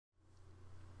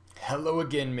Hello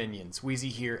again, minions. Wheezy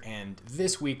here, and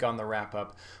this week on the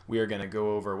wrap-up, we are going to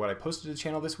go over what I posted to the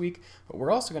channel this week, but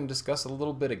we're also going to discuss a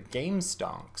little bit of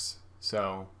GameStonks,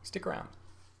 so stick around.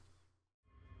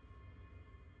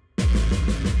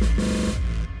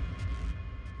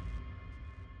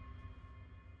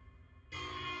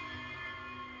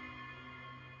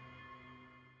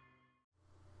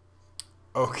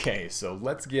 Okay, so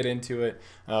let's get into it.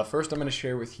 First, I'm going to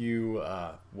share with you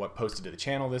what posted to the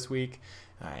channel this week,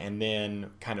 and then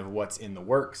kind of what's in the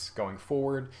works going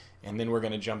forward, and then we're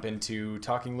going to jump into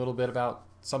talking a little bit about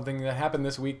something that happened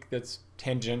this week that's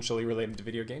tangentially related to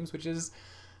video games, which is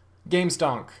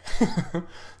GameStonk.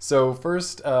 So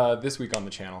first, this week on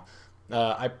the channel,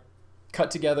 I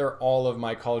cut together all of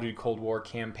my Call of Duty Cold War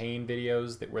campaign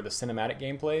videos that were the cinematic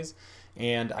gameplays,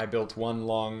 and I built one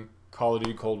long Call of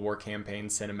Duty Cold War campaign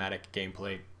cinematic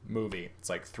gameplay movie. It's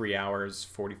like 3 hours,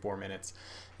 44 minutes.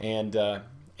 And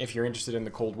if you're interested in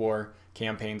the Cold War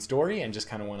campaign story and just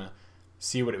kind of want to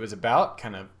see what it was about,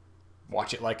 kind of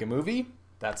watch it like a movie,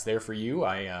 that's there for you.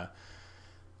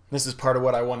 This is part of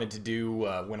what I wanted to do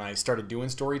when I started doing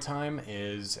story time.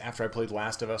 Is after I played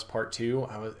Last of Us Part 2,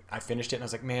 I finished it and I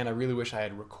was like, man, I really wish I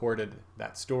had recorded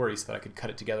that story so that I could cut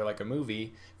it together like a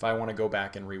movie if I want to go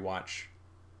back and rewatch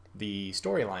the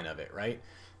storyline of it, right?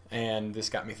 And this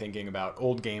got me thinking about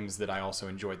old games that I also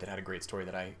enjoyed that had a great story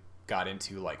that I got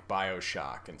into, like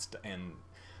BioShock and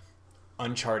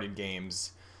Uncharted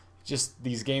games. Just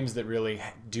these games that really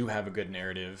do have a good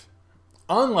narrative.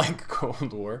 Unlike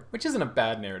Cold War, which isn't a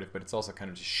bad narrative, but it's also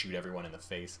kind of just shoot everyone in the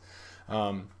face.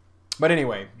 But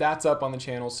anyway, that's up on the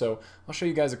channel, so I'll show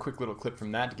you guys a quick little clip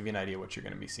from that to give you an idea what you're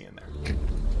going to be seeing there.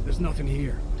 There's nothing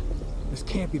here. This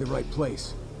can't be the right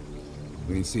place.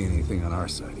 We ain't seeing anything on our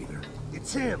side either.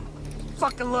 It's him.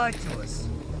 Fucking lied to us.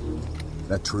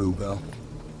 That true, Bell?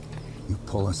 You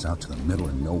pull us out to the middle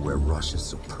of nowhere Russia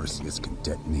so Perseus can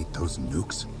detonate those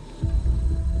nukes?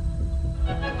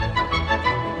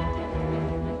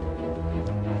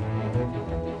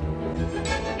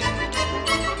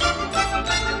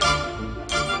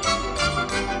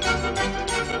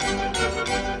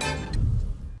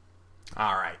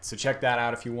 Alright, so check that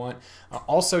out if you want.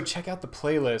 Also, check out the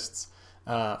playlists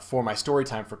for my story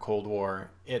time for Cold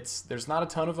War. There's not a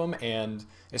ton of them, and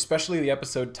especially the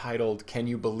episode titled "Can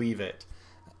You Believe It?"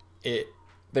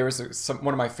 There was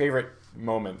one of my favorite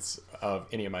moments of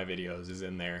any of my videos is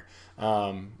in there,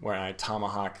 where I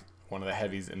tomahawk one of the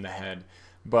heavies in the head.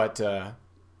 But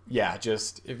yeah,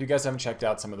 just if you guys haven't checked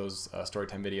out some of those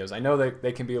storytime videos, I know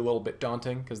they can be a little bit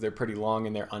daunting because they're pretty long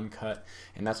and they're uncut,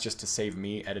 and that's just to save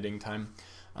me editing time.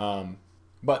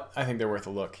 But I think they're worth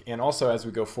a look. And also, as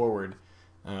we go forward,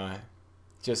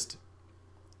 just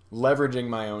leveraging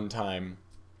my own time.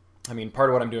 I mean, part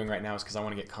of what I'm doing right now is because I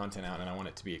want to get content out and I want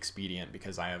it to be expedient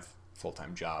because I have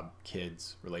full-time job,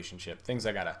 kids, relationship, things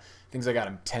I gotta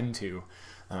tend to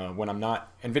when I'm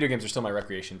not. And video games are still my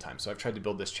recreation time, so I've tried to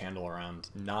build this channel around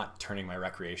not turning my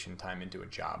recreation time into a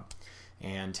job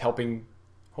and helping,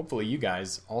 hopefully, you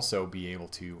guys also be able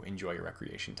to enjoy your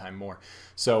recreation time more.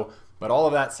 So, but all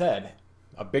of that said,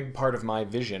 a big part of my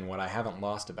vision, what I haven't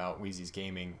lost about Wheezy's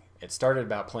Gaming, it started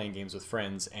about playing games with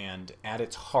friends, and at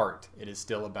its heart, it is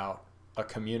still about a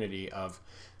community of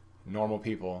normal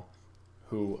people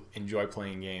who enjoy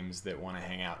playing games that want to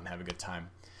hang out and have a good time.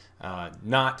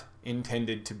 Not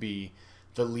intended to be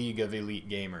the League of Elite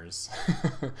Gamers.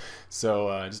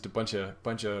 So just a bunch of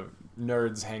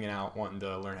nerds hanging out wanting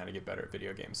to learn how to get better at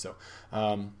video games. So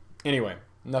anyway,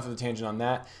 enough of the tangent on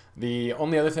that. The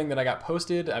only other thing that I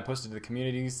posted to the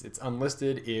communities, it's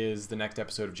unlisted, is the next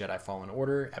episode of Jedi Fallen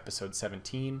Order, episode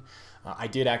 17. I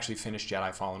did actually finish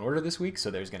Jedi Fallen Order this week,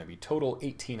 so there's going to be total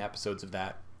 18 episodes of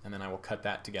that, and then I will cut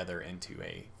that together into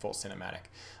a full cinematic.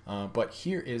 But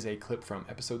here is a clip from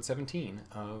episode 17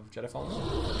 of Jedi Fallen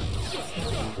Order.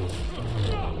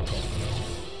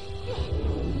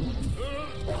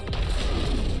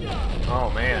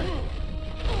 Oh man.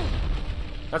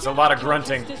 That's a lot of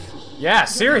grunting. Yeah,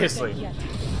 seriously.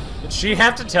 Did she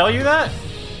have to tell you that?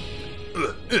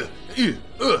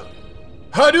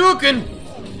 Hadouken!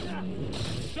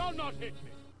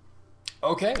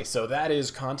 Okay, so that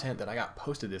is content that I got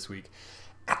posted this week.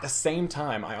 At the same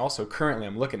time, I also currently,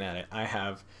 I'm looking at it, I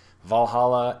have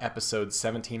Valhalla episodes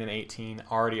 17 and 18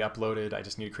 already uploaded. I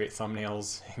just need to create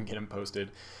thumbnails and get them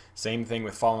posted. Same thing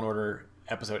with Fallen Order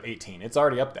episode 18. It's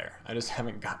already up there. I just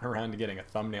haven't gotten around to getting a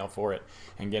thumbnail for it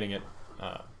and getting it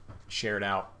shared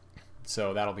out.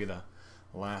 So that'll be the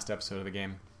last episode of the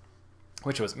game.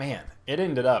 Which was, man, it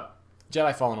ended up,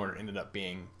 Jedi Fallen Order ended up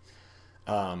being,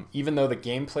 even though the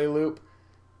gameplay loop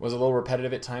was a little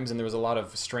repetitive at times, and there was a lot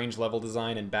of strange level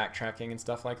design and backtracking and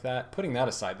stuff like that. Putting that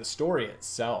aside, the story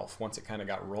itself, once it kind of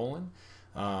got rolling,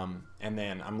 and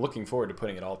then I'm looking forward to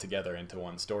putting it all together into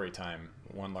one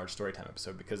large story time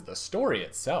episode, because the story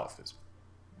itself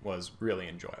was really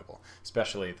enjoyable,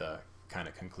 especially the kind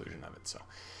of conclusion of it. So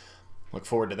look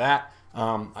forward to that.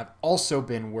 I've also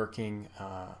been working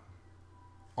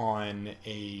on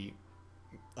a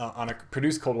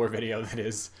produced Cold War video that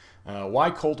is why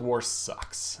Cold War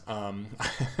sucks.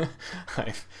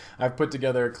 I've put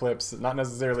together clips, not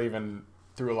necessarily even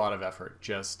through a lot of effort,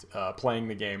 just playing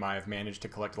the game. I have managed to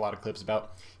collect a lot of clips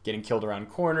about getting killed around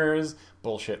corners,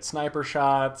 bullshit sniper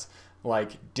shots,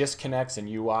 like disconnects and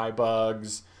UI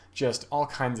bugs, just all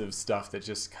kinds of stuff that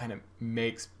just kind of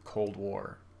makes Cold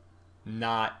War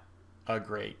not a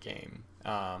great game.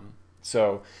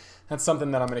 So that's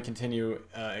something that I'm going to continue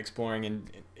exploring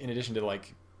in addition to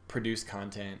like produced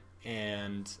content,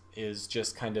 and is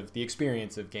just kind of the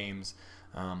experience of games,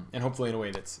 and hopefully in a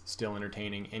way that's still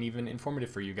entertaining and even informative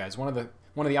for you guys. One of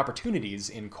the opportunities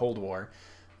in Cold War,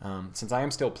 since I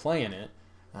am still playing it,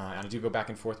 and I do go back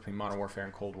and forth between Modern Warfare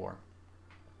and Cold War,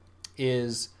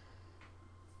 is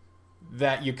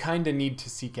that you kind of need to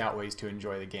seek out ways to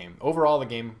enjoy the game. Overall, the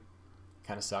game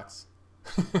kind of sucks.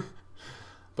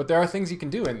 But there are things you can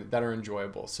do that are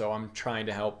enjoyable. So I'm trying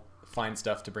to help find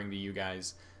stuff to bring to you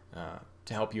guys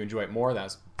to help you enjoy it more.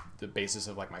 That's the basis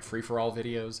of like my free-for-all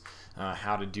videos,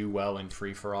 how to do well in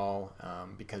free-for-all,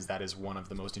 because that is one of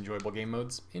the most enjoyable game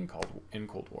modes in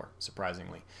Cold War,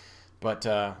 surprisingly. But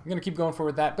I'm going to keep going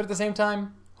forward with that. But at the same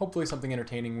time, hopefully something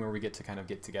entertaining where we get to kind of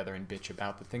get together and bitch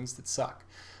about the things that suck.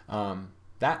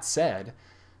 That said,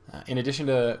 in addition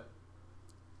to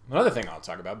another thing I'll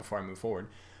talk about before I move forward,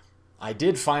 I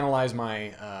did finalize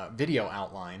my video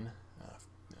outline,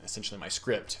 essentially my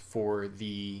script, for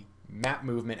the map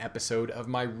movement episode of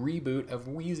my reboot of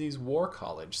Wheezy's War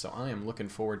College. So I am looking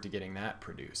forward to getting that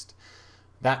produced.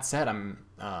 That said,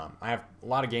 I have a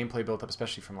lot of gameplay built up,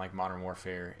 especially from like Modern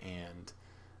Warfare and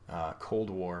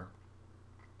Cold War,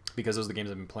 because those are the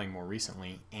games I've been playing more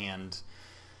recently, and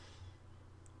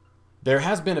there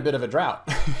has been a bit of a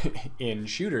drought in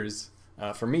shooters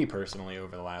for me personally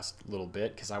over the last little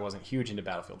bit, because I wasn't huge into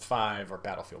Battlefield 5 or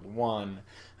Battlefield 1.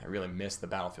 I really missed the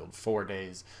Battlefield 4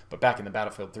 days. But back in the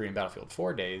Battlefield 3 and Battlefield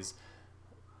 4 days,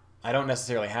 I don't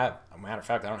necessarily have, as a matter of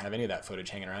fact, I don't have any of that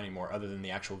footage hanging around anymore other than the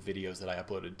actual videos that I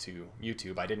uploaded to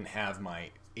YouTube. I didn't have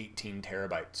my 18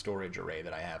 terabyte storage array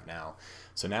that I have now.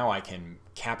 So now I can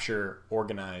capture,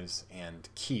 organize, and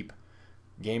keep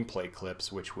gameplay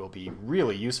clips, which will be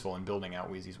really useful in building out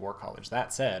Wheezy's War College.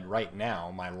 That said, right now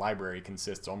my library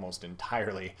consists almost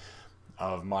entirely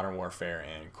of Modern Warfare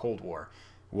and Cold War,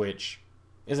 which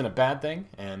isn't a bad thing,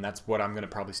 and that's what I'm going to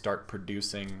probably start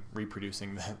reproducing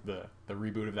the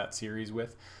reboot of that series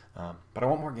with. But I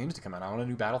want more games to come out. I want a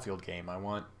new Battlefield game. I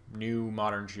want new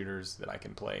modern shooters that I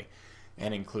can play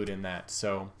and include in that.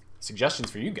 So suggestions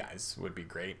for you guys would be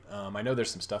great. I know there's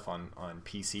some stuff on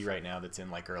PC right now that's in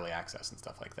like early access and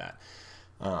stuff like that.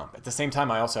 At the same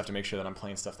time, I also have to make sure that I'm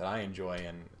playing stuff that I enjoy,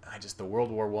 and the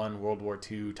World War I, World War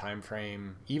II time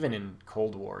frame, even in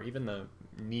Cold War, even the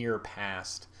near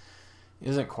past,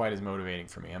 isn't quite as motivating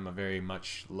for me. I'm a very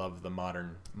much love the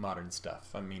modern stuff.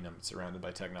 I mean, I'm surrounded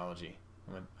by technology.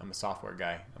 I'm a software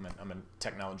guy. I'm a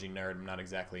technology nerd. I'm not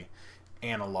exactly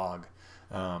analog.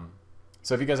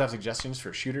 So if you guys have suggestions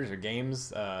for shooters or games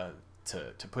to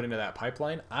put into that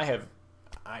pipeline, I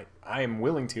am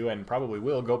willing to, and probably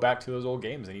will, go back to those old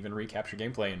games and even recapture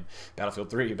gameplay in Battlefield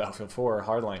 3, Battlefield 4,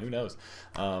 Hardline, who knows.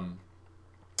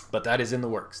 But that is in the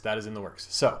works. That is in the works.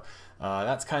 So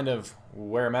that's kind of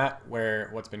where I'm at,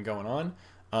 what's been going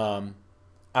on.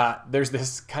 There's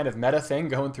this kind of meta thing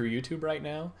going through YouTube right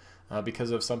now because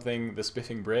of something the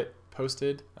Spiffing Brit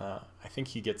posted. I think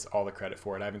he gets all the credit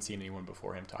for it. I haven't seen anyone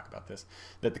before him talk about this.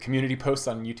 That the community posts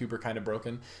on YouTube are kind of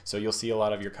broken. So you'll see a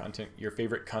lot of your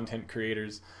favorite content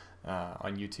creators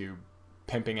on YouTube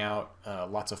pimping out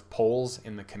lots of polls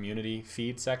in the community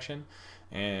feed section.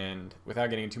 And without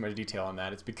getting into too much detail on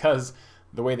that, it's because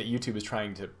the way that YouTube is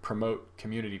trying to promote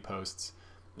community posts,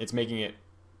 it's making it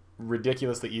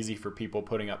ridiculously easy for people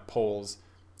putting up polls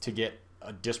to get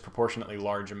a disproportionately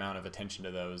large amount of attention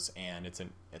to those, and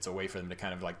it's a way for them to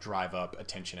kind of like drive up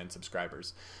attention and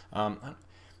subscribers.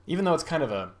 Even though it's kind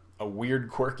of a weird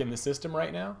quirk in the system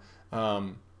right now,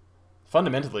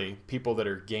 fundamentally, people that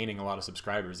are gaining a lot of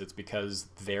subscribers, it's because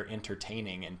they're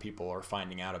entertaining and people are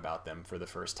finding out about them for the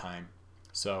first time.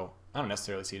 So I don't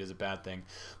necessarily see it as a bad thing.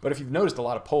 But if you've noticed a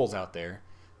lot of polls out there,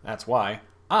 that's why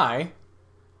I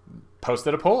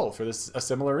posted a poll for a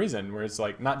similar reason, where it's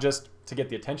like not just to get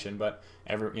the attention, but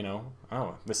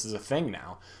oh, this is a thing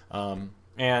now.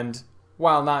 And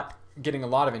while not getting a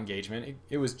lot of engagement,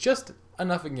 it was just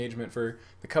enough engagement for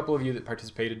the couple of you that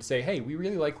participated to say, hey, we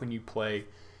really like when you commentate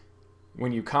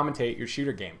your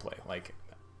shooter gameplay. Like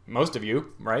most of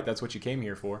you, right? That's what you came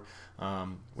here for,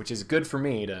 which is good for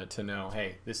me to know,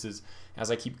 hey, this is,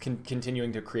 as I keep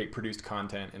continuing to create produced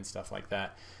content and stuff like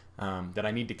that, that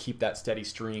I need to keep that steady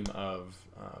stream of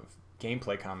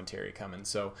gameplay commentary coming.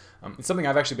 So it's something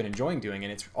I've actually been enjoying doing,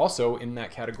 and it's also in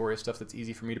that category of stuff that's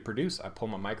easy for me to produce. I pull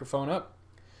my microphone up,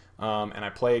 and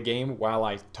I play a game while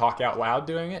I talk out loud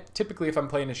doing it. Typically, if I'm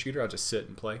playing a shooter, I'll just sit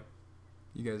and play.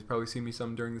 You guys probably see me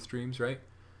some during the streams, right?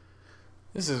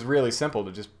 This is really simple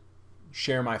to just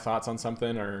share my thoughts on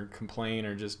something or complain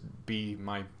or just be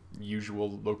my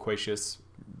usual loquacious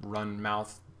run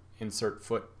mouth insert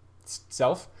foot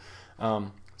self.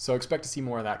 So expect to see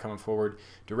more of that coming forward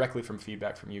directly from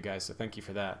feedback from you guys. So thank you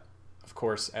for that. Of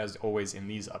course, as always in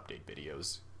these update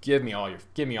videos, give me all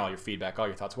your feedback, all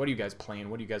your thoughts. What are you guys playing?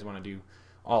 What do you guys want to do?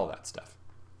 All of that stuff.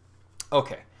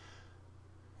 Okay.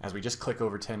 As we just click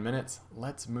over 10 minutes,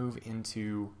 let's move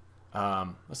into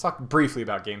let's talk briefly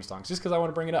about GameStonks, just because I want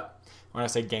to bring it up when I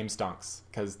say GameStonks,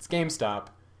 because it's GameStop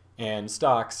and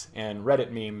stocks and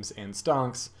Reddit memes and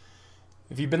stonks.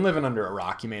 If you've been living under a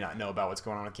rock, you may not know about what's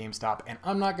going on at GameStop, and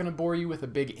I'm not going to bore you with a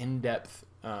big in-depth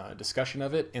discussion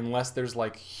of it unless there's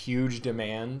like huge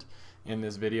demand in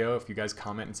this video. If you guys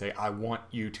comment and say, I want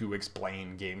you to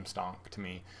explain GameStonk to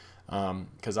me,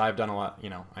 because I've done a lot,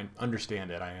 I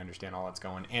understand it. I understand all that's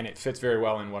going, and it fits very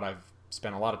well in what I've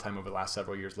spent a lot of time over the last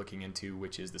several years looking into,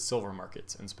 which is the silver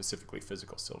markets, and specifically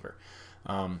physical silver.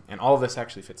 And all of this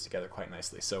actually fits together quite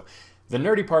nicely. So the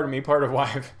nerdy part of me, part of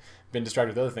why I've been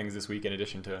distracted with other things this week, in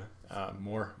addition to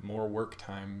more work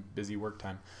time, busy work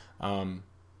time,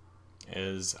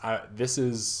 this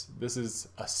is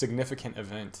a significant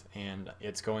event, and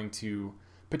it's going to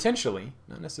potentially,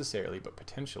 not necessarily, but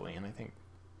potentially, and I think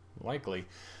likely,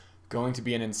 going to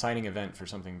be an inciting event for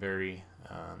something very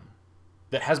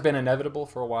that has been inevitable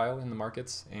for a while in the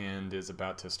markets and is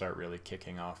about to start really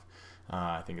kicking off.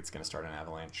 I think it's going to start an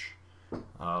avalanche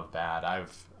of bad.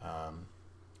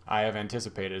 I have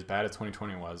anticipated, as bad as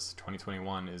 2020 was,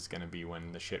 2021 is going to be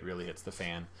when the shit really hits the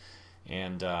fan.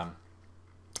 And I'm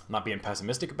not being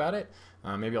pessimistic about it.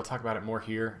 Maybe I'll talk about it more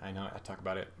here. I know I talk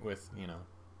about it with,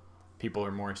 people who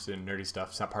are more interested in nerdy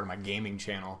stuff. It's not part of my gaming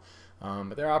channel.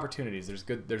 But there are opportunities.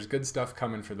 There's good stuff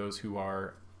coming for those who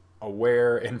are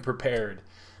aware and prepared.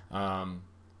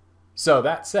 So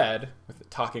that said, with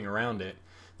talking around it,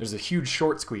 there's a huge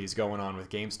short squeeze going on with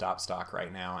GameStop stock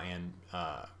right now, and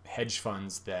hedge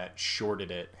funds that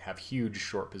shorted it have huge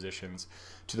short positions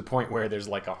to the point where there's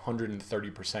like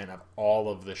 130% of all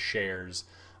of the shares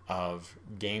of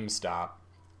GameStop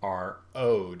are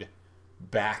owed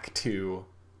back to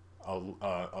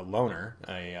a loaner,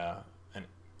 an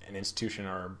institution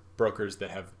or brokers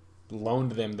that have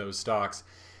loaned them those stocks,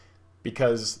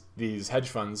 because these hedge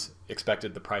funds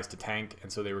expected the price to tank,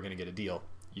 and so they were going to get a deal.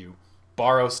 You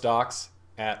borrow stocks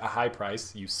at a high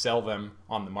price, you sell them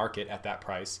on the market at that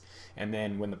price, and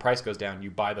then when the price goes down, you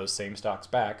buy those same stocks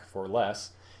back for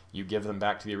less, you give them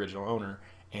back to the original owner,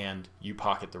 and you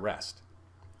pocket the rest.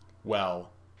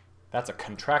 Well, that's a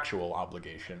contractual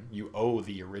obligation. You owe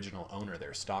the original owner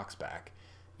their stocks back.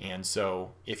 And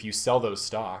so if you sell those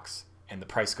stocks and the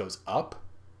price goes up,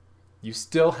 you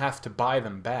still have to buy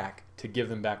them back to give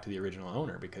them back to the original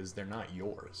owner, because they're not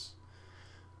yours.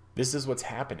 This is what's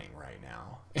happening right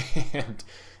now.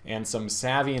 and some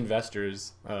savvy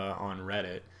investors on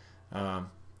Reddit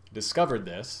discovered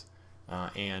this.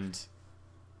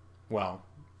 Well,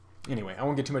 anyway, I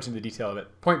won't get too much into the detail of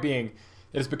it. Point being,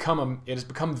 it has become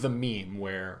the meme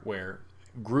where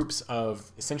groups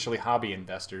of essentially hobby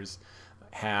investors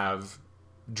have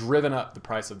driven up the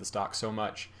price of the stock so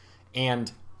much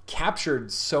and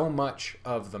captured so much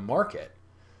of the market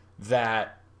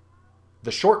that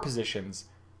the short positions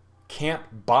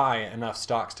can't buy enough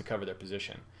stocks to cover their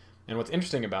position. And what's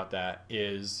interesting about that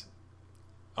is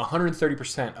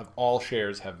 130% of all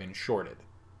shares have been shorted,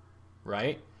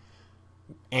 right?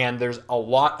 And there's a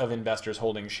lot of investors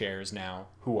holding shares now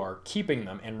who are keeping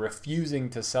them and refusing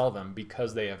to sell them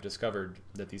because they have discovered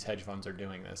that these hedge funds are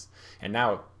doing this. And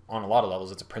now, on a lot of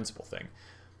levels, it's a principal thing.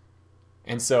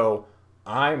 And so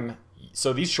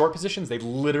these short positions, they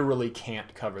literally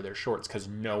can't cover their shorts because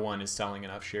no one is selling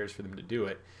enough shares for them to do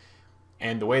it.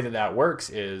 And the way that works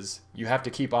is you have to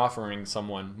keep offering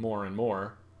someone more and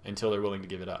more until they're willing to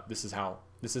give it up. This is how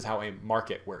a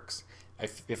market works.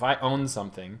 If I own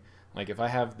something, like if I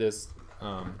have this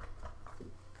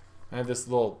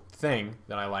little thing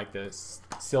that I like, this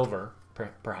silver,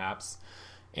 perhaps.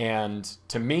 And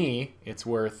to me, it's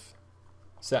worth,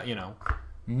 you know,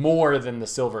 more than the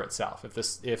silver itself.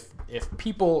 If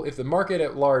the market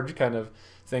at large kind of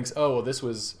thinks, oh, well, this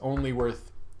was only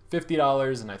worth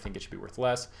 $50 and I think it should be worth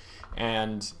less,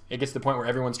 and it gets to the point where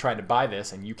everyone's trying to buy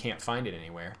this and you can't find it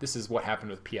anywhere. This is what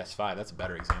happened with PS5. That's a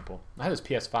better example. I had this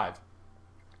PS5.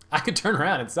 I could turn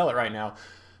around and sell it right now,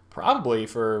 probably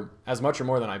for as much or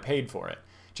more than I paid for it,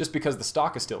 just because the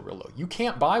stock is still real low. You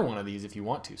can't buy one of these if you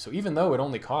want to. So even though it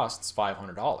only costs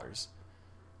 $500,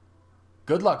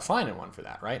 good luck finding one for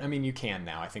that, right? I mean, you can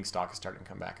now. I think stock is starting to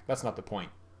come back. That's not the point.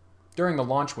 During the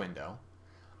launch window,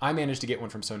 I managed to get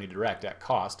one from Sony Direct at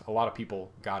cost. A lot of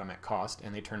people got them at cost,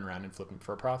 and they turned around and flipped them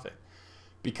for a profit.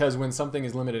 Because when something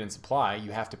is limited in supply,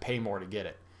 you have to pay more to get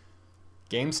it.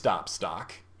 GameStop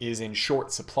stock is in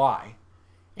short supply,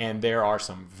 and there are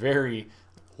some very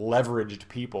leveraged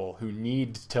people who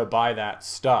need to buy that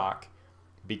stock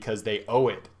because they owe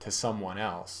it to someone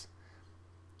else.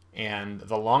 And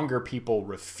the longer people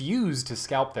refuse to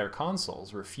scalp their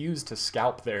consoles, refuse to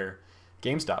scalp their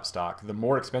GameStop stock, the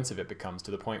more expensive it becomes,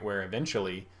 to the point where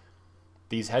eventually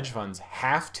these hedge funds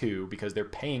have to, because they're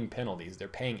paying penalties, they're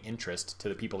paying interest to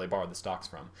the people they borrowed the stocks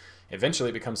from. Eventually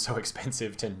it becomes so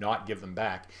expensive to not give them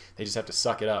back, they just have to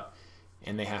suck it up,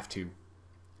 and they have to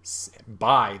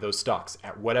buy those stocks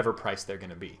at whatever price they're going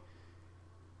to be.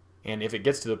 And if it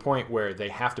gets to the point where they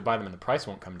have to buy them and the price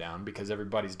won't come down because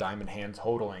everybody's diamond hands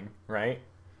hodling, right?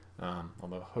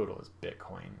 Although hodl is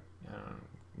Bitcoin.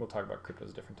 We'll talk about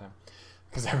cryptos a different time.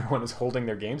 Because everyone is holding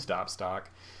their GameStop stock,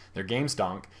 their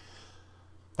GameStonk,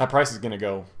 that price is going to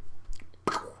go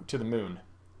to the moon.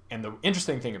 And the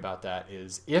interesting thing about that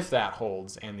is if that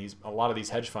holds, and a lot of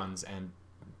these hedge funds and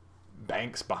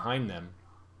banks behind them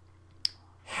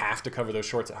have to cover those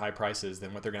shorts at high prices,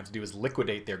 then what they're going to have to do is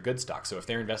liquidate their good stock. So if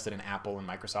they're invested in Apple and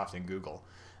Microsoft and Google,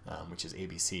 which is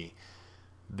ABC,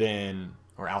 then,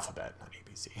 or Alphabet, not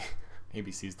ABC.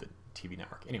 ABC is the TV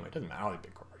network. Anyway, it doesn't matter. All these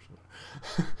big corporations.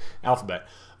 Alphabet.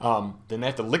 Then they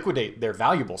have to liquidate their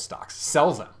valuable stocks,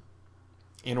 sell them,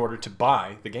 in order to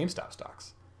buy the GameStop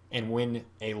stocks. And when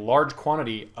a large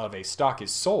quantity of a stock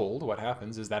is sold, what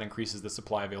happens is that increases the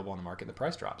supply available on the market and the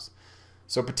price drops.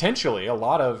 So potentially a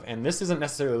lot of, and this isn't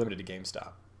necessarily limited to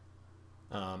GameStop.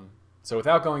 So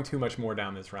without going too much more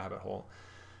down this rabbit hole,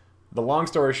 the long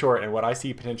story short, and what I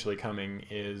see potentially coming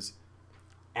is,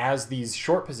 as these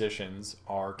short positions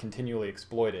are continually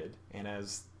exploited, and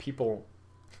as people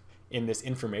in this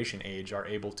information age are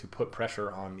able to put pressure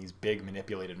on these big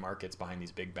manipulated markets behind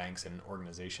these big banks and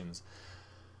organizations,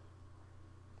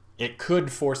 it could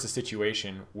force a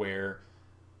situation where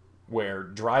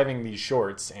driving these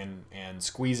shorts and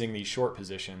squeezing these short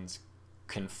positions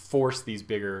can force these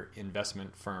bigger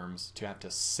investment firms to have to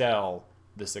sell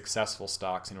the successful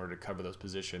stocks in order to cover those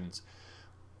positions,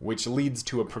 which leads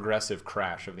to a progressive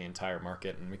crash of the entire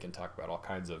market. And we can talk about all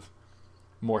kinds of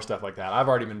more stuff like that. I've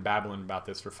already been babbling about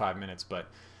this for 5 minutes, but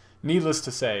needless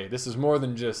to say, this is more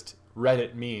than just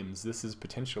Reddit memes. This is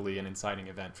potentially an inciting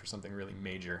event for something really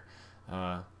major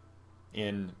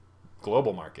in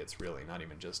global markets, really, not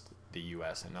even just the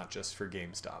US and not just for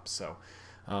GameStop. So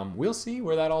we'll see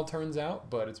where that all turns out,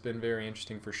 but it's been very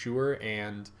interesting for sure.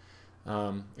 And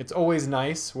it's always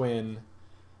nice when,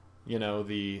 you know,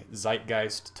 the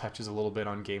zeitgeist touches a little bit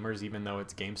on gamers, even though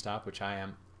it's GameStop, which I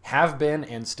have been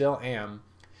and still am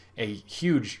a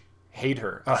huge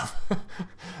hater of.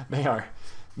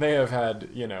 They have had,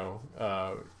 you know,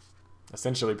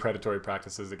 essentially predatory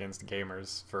practices against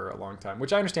gamers for a long time,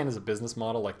 which I understand is a business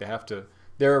model. Like,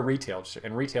 they're a retail,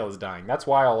 and retail is dying. That's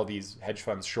why all of these hedge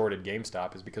funds shorted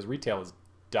GameStop, is because retail is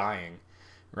dying,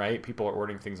 right? People are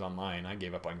ordering things online. I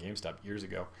gave up on GameStop years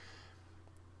ago.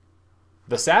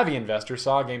 The savvy investor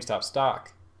saw GameStop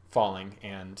stock falling,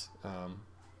 and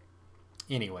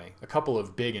anyway, a couple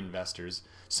of big investors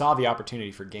saw the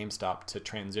opportunity for GameStop to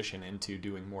transition into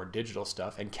doing more digital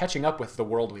stuff and catching up with the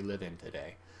world we live in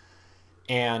today.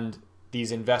 And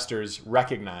these investors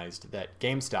recognized that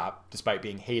GameStop, despite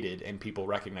being hated and people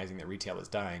recognizing that retail is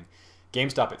dying,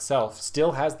 GameStop itself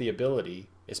still has the ability,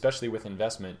 especially with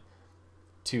investment,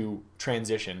 to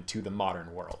transition to the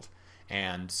modern world.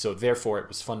 And so therefore it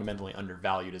was fundamentally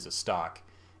undervalued as a stock.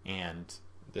 And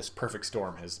this perfect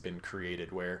storm has been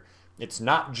created where it's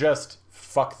not just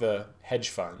fuck the hedge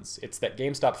funds. It's that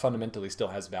GameStop fundamentally still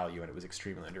has value, and it was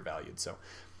extremely undervalued. So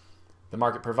the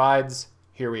market provides.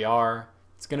 Here we are.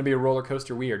 It's going to be a roller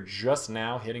coaster. We are just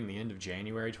now hitting the end of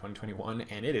January 2021,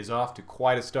 and it is off to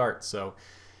quite a start. So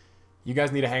you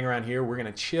guys need to hang around here. We're going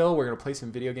to chill. We're going to play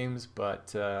some video games,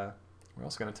 but we're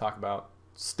also going to talk about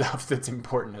stuff that's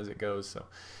important as it goes. So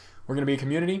we're going to be a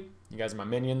community. You guys are my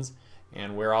minions,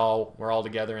 and we're all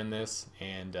together in this,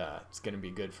 and it's going to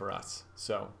be good for us.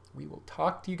 So we will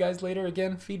talk to you guys later.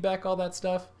 Again, feedback, all that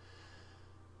stuff.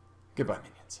 Goodbye,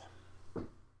 minions.